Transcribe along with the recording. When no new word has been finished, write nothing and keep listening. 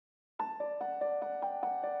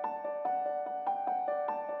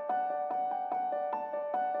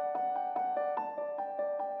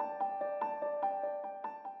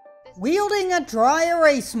Wielding a dry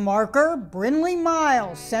erase marker, Brinley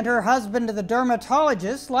Miles sent her husband to the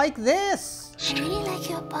dermatologist like this. I really like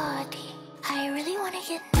your body. I really want to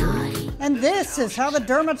get naughty. And this is how the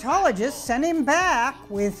dermatologist sent him back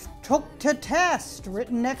with "took to test"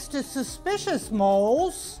 written next to suspicious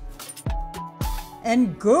moles,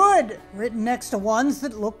 and "good" written next to ones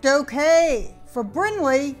that looked okay. For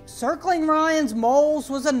Brinley, circling Ryan's moles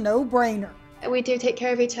was a no-brainer. We do take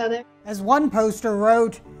care of each other. As one poster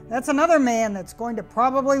wrote, that's another man that's going to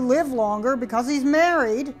probably live longer because he's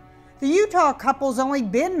married. The Utah couple's only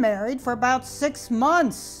been married for about 6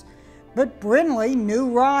 months, but Brinley knew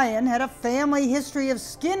Ryan had a family history of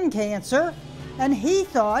skin cancer, and he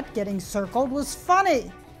thought getting circled was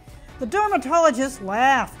funny. The dermatologist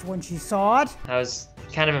laughed when she saw it. I was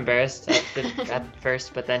kind of embarrassed at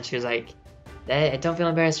first, but then she was like, "I don't feel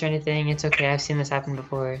embarrassed or anything. It's okay. I've seen this happen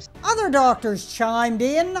before." Other doctors chimed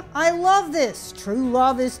in. "I love this. True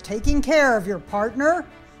love is taking care of your partner."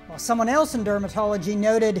 While someone else in dermatology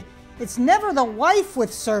noted, "It's never the wife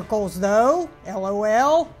with circles though,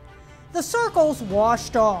 LOL." The circles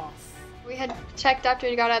washed off. We had checked after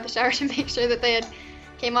we got out of the shower to make sure that they had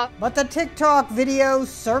came up. But the TikTok video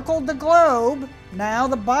circled the globe. Now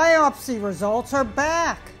the biopsy results are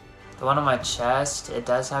back. The one on my chest, it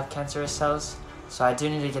does have cancerous cells, so I do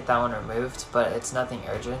need to get that one removed, but it's nothing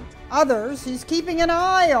urgent. Others he's keeping an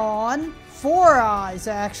eye on. 4 eyes,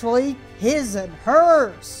 actually. His and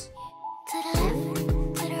hers. To the left,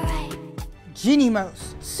 to the right. Jeannie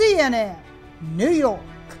Most, CNN, New York.